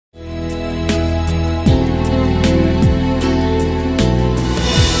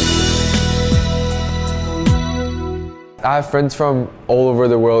I have friends from all over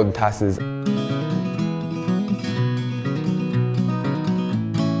the world in TASIS.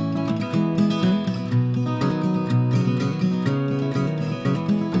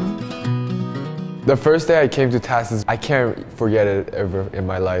 The first day I came to TASIS, I can't forget it ever in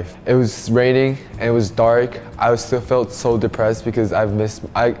my life. It was raining and it was dark. I still felt so depressed because I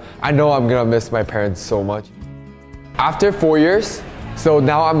know I'm gonna miss my parents so much. After 4 years, so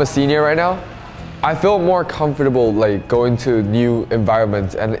now I'm a senior right now, I feel more comfortable like going to new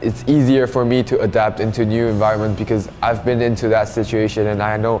environments, and it's easier for me to adapt into new environment because I've been into that situation and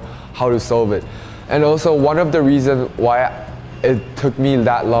I know how to solve it. And also one of the reasons why it took me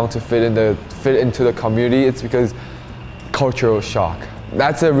that long to fit into the community, it's because cultural shock.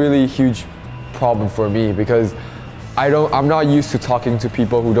 That's a really huge problem for me because I'm not used to talking to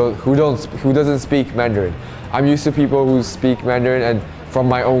people who doesn't speak Mandarin. I'm used to people who speak Mandarin and from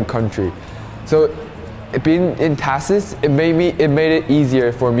my own country. So being in TASIS, it made it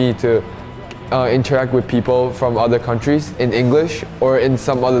easier for me to interact with people from other countries in English or in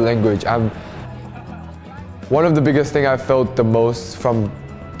some other language. One of the biggest thing I felt the most a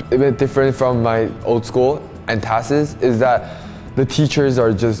bit different from my old school and TASIS is that the teachers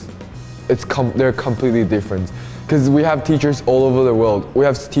are they're completely different. Because we have teachers all over the world. We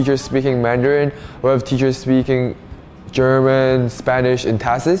have teachers speaking Mandarin, we have teachers speaking German, Spanish in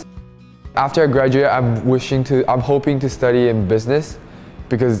TASIS. After I graduate, I'm hoping to study in business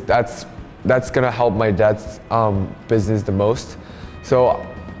because that's gonna help my dad's business the most.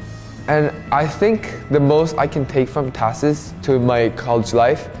 And I think the most I can take from TASIS to my college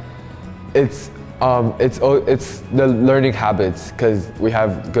life, it's the learning habits, because we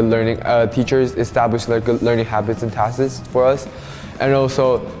have good learning, teachers establish good learning habits in TASIS for us, and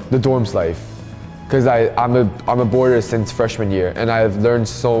also the dorms life, because I'm a boarder since freshman year, and I've learned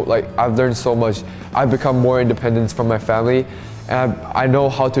so much. I've become more independent from my family, and I know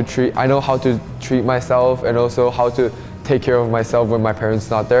how to treat myself, and also how to take care of myself when my parents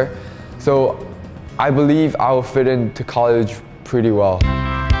not there. So I believe I will fit into college pretty well.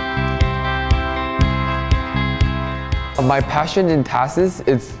 My passion in TASIS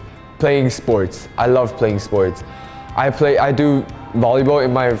is playing sports. I love playing sports. I do volleyball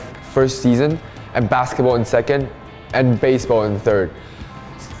in my first season, and basketball in second, and baseball in third.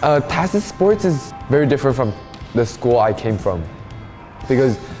 TASIS sports is very different from the school I came from,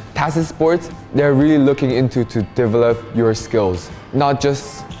 because TASIS sports, they're really looking into to develop your skills, not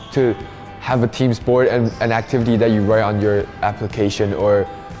just to have a team sport and an activity that you write on your application or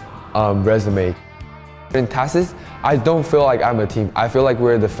resume. In TASIS, I don't feel like I'm a team. I feel like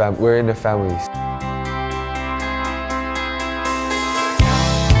we're in the family.